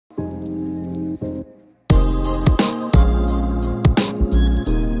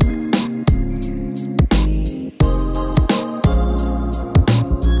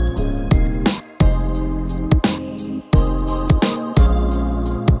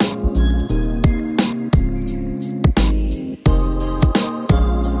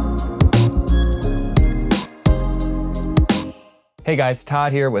Hey guys,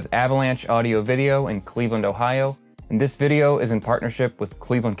 Todd here with Avalanche Audio Video in Cleveland, Ohio, and this video is in partnership with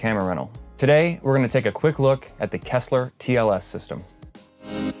Cleveland Camera Rental. Today, we're going to take a quick look at the Kessler TLS system.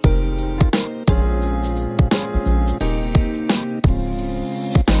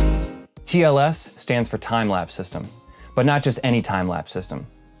 TLS stands for Timelapse system, but not just any time-lapse system.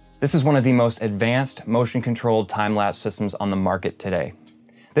 This is one of the most advanced motion-controlled time-lapse systems on the market today.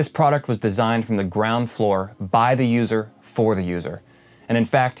 This product was designed from the ground floor by the user for the user. And in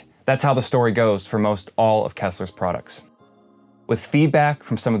fact, that's how the story goes for most all of Kessler's products. With feedback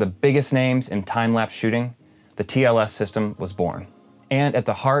from some of the biggest names in time-lapse shooting, the TLS system was born. And at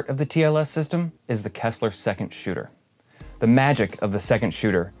the heart of the TLS system is the Kessler second shooter. The magic of the second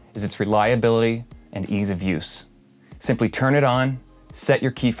shooter is its reliability and ease of use. Simply turn it on, set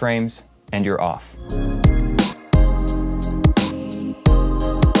your keyframes, and you're off.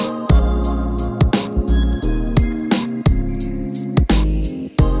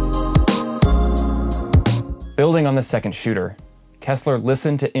 Building on the second shooter, Kessler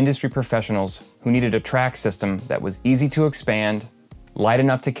listened to industry professionals who needed a track system that was easy to expand, light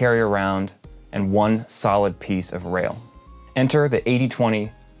enough to carry around, and one solid piece of rail. Enter the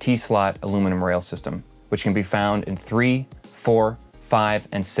 80/20 T-slot aluminum rail system, which can be found in 3, 4, 5,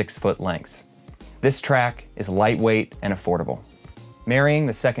 and 6 foot lengths. This track is lightweight and affordable. Marrying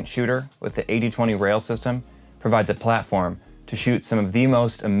the second shooter with the 80/20 rail system provides a platform to shoot some of the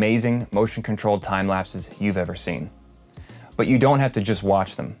most amazing motion-controlled time-lapses you've ever seen. But you don't have to just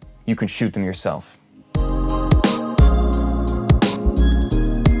watch them. You can shoot them yourself.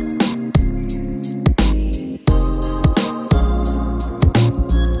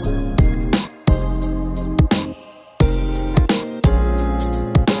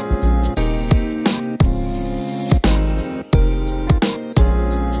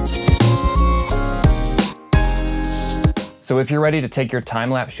 So if you're ready to take your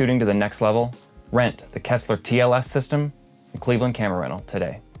time-lapse shooting to the next level, rent the Kessler TLS system from Cleveland Camera Rental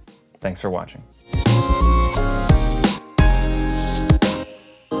today. Thanks for watching.